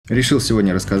Решил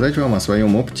сегодня рассказать вам о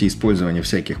своем опыте использования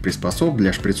всяких приспособ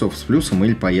для шприцов с флюсом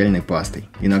или паяльной пастой.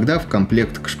 Иногда в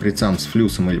комплект к шприцам с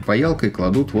флюсом или паялкой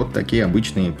кладут вот такие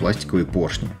обычные пластиковые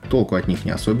поршни. Толку от них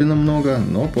не особенно много,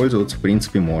 но пользоваться в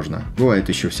принципе можно. Бывают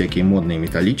еще всякие модные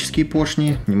металлические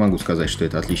поршни. Не могу сказать, что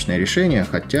это отличное решение,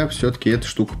 хотя все-таки эта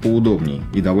штука поудобнее.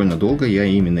 И довольно долго я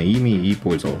именно ими и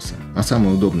пользовался. А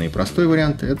самый удобный и простой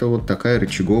вариант — это вот такая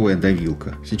рычаговая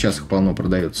давилка. Сейчас их полно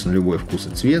продается на любой вкус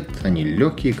и цвет. Они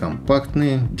легкие,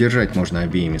 компактные, держать можно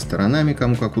обеими сторонами,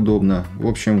 кому как удобно. В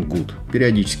общем, good.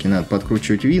 Периодически надо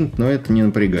подкручивать винт, но это не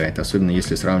напрягает, особенно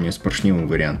если сравнивать с поршневым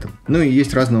вариантом. Ну и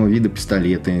есть разного вида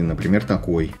пистолеты, например,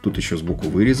 такой. Тут еще сбоку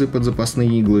вырезы под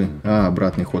запасные иглы, а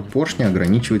обратный ход поршня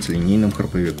ограничивается линейным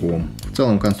храповиком. В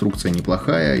целом конструкция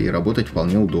неплохая и работать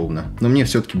вполне удобно. Но мне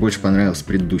все-таки больше понравился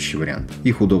предыдущий вариант.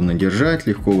 Их удобно держать,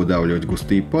 легко выдавливать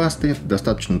густые пасты,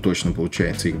 достаточно точно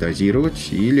получается их дозировать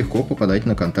и легко попадать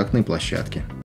на контактные площадки.